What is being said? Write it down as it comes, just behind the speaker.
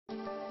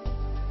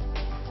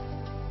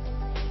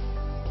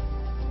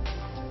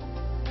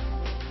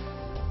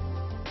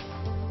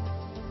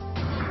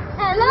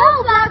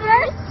Hello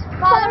vloggers,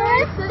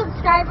 followers,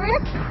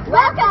 subscribers,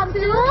 welcome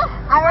to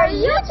our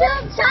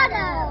YouTube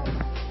channel!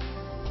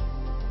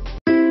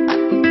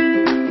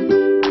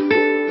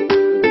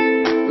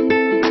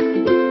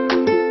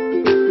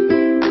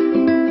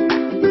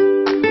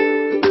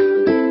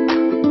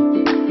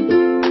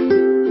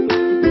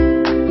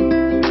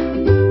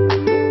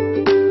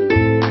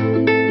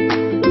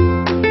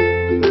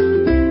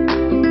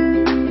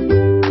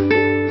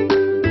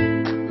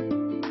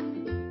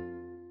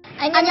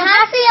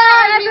 Annyeonghaseyo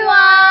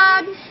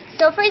everyone!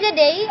 So for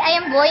today,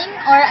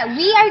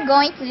 we are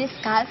going to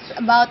discuss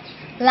about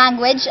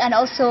language and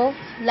also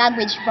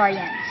language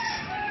variants.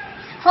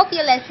 Hope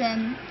you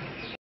listen.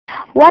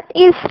 What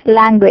is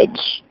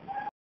language?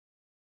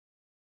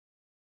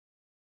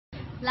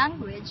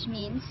 Language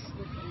means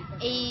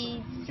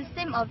a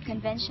system of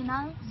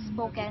conventional,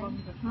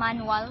 spoken,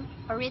 manual,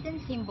 or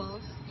written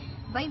symbols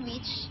by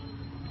which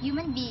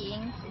human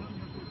beings,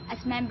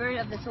 as members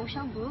of the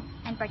social group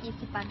and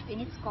participants in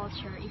its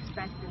culture,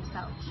 express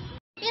themselves.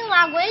 In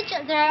language,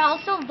 there are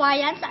also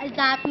variants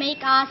that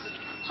make us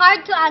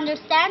hard to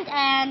understand,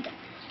 and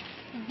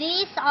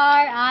these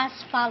are as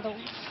follows.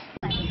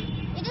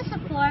 It is a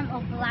form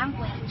of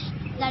language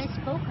that is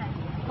spoken,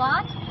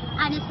 but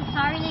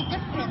unnecessarily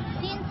different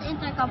since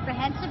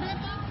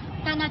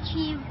intercomprehensibility can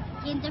achieve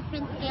in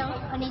different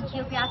scales on a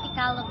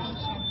geographical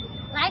location.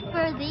 Like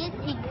for this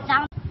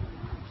example,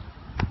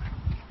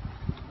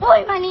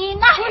 Uy,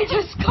 manina! Uy,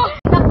 Diyos ko!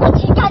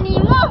 Nakuchika ni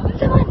mo!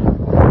 Saman!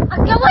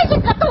 Ang gaway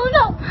yung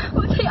katulog!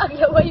 Uy, ang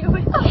gaway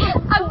yun!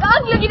 Ang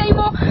gaag lagi na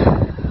mo!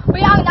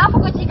 Uy, ang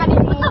napakuchika ni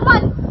mo!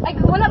 Saman! Ay,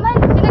 wala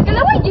man!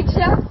 Pinagalaway din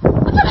siya!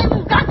 Uy, na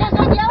yung gaga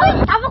niya!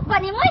 Uy, tamok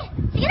ba ni mo?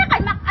 Sige na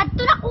kay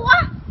makadto na kuha!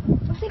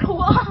 Kasi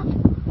kuha!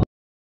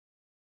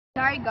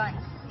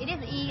 Jargons. It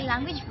is a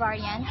language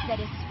variant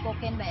that is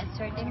spoken by a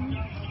certain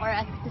or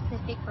a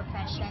specific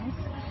professions.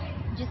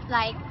 Just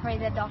like for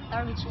the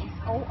doctor, which is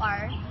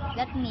OR,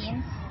 that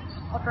means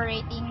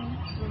operating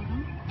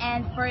room,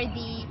 and for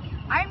the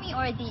army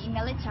or the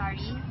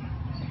military,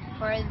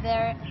 for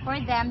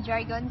them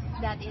jargons,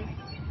 that is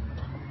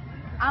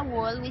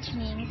AWOL, which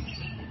means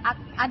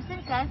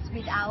absences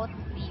without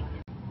leave.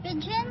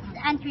 Pidgins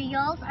and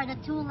Creoles are the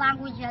two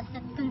languages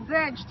that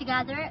converge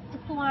together to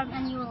form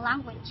a new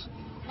language.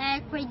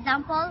 Like, for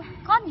example,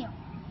 Konyo.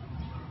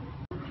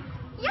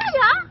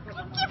 Yaya,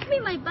 give me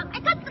my bag. I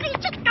can't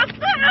reach it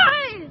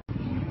kasi!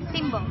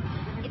 Symbol.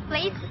 It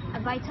plays a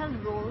vital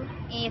role,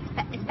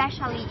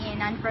 especially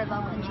in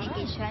nonverbal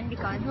communication,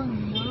 because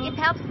it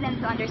helps them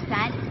to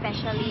understand,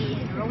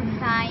 especially in road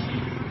signs,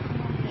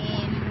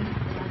 in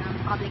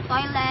public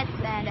toilets,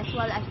 and as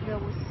well as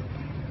those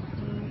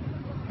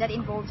that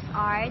involves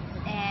arts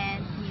and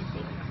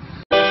music.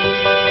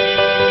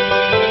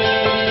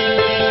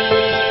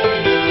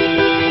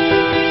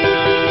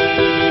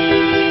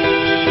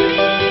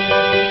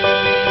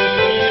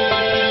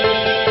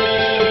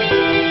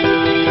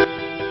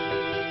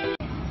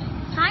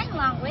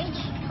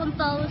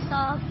 Composed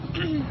of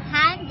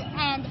hand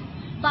and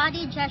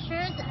body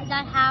gestures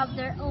that have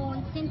their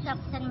own syntax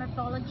and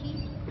morphology,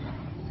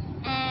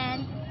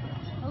 and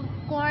of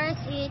course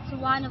it's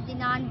one of the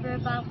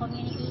non-verbal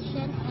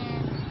communication,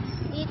 and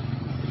it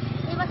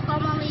was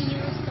commonly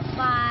used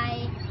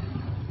by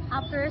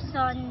a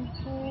person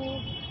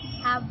who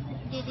have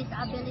the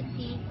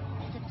disability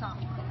to talk,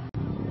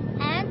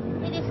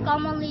 and it is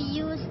commonly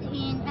used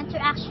in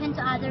interaction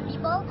to other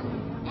people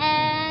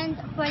and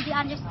for the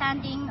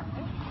understanding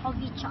of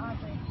each other.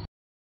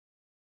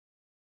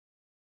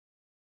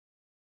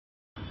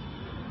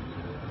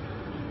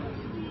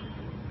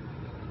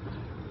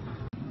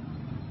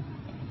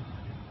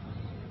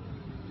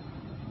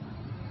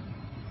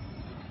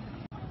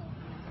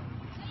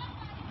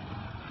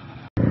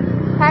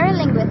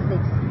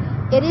 Paralinguistics.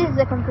 It is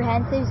the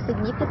comprehensive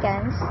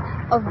significance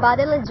of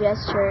bodily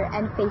gesture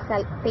and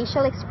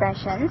facial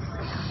expressions,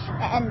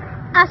 and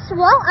as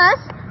well as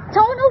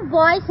tone of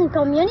voice in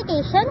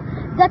communication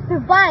that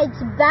provides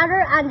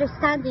better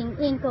understanding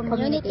in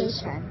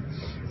communication.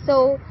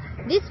 So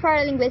this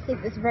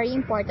paralinguistics is very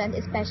important,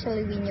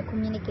 especially when you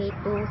communicate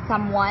to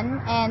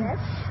someone, and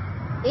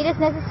it is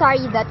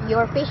necessary that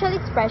your facial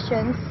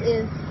expressions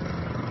is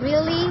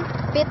really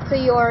fit to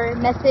your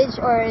message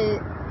or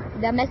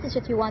the message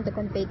that you want to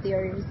convey to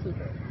your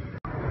receiver.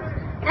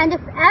 And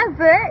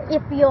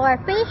if your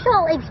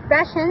facial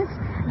expressions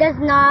does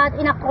not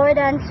in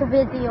accordance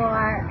with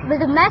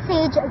the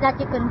message that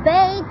you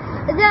conveyed,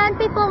 then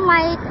people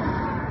might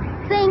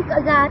think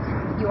that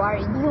you are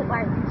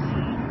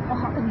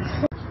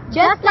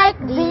just like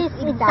these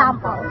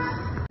examples.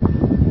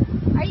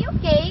 Are you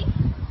okay?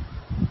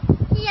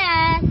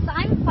 Yes,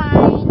 I'm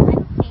fine.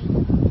 I'm okay.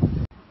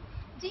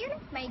 Do you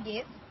like my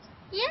gift?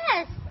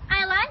 Yes,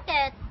 I like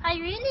it. I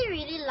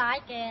really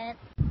like it.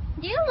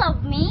 Do you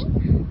love me?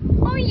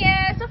 Oh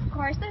yes, of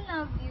course I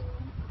love you.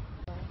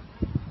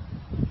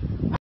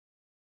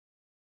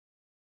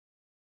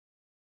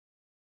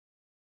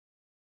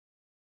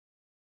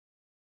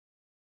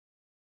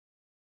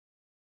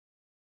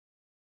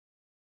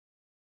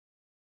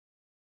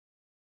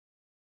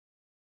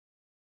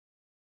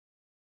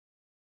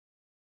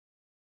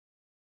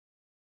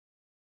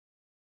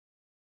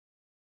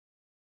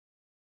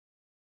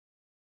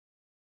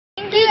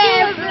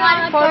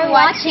 everyone for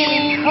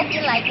watching. Hope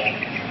you like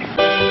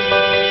it.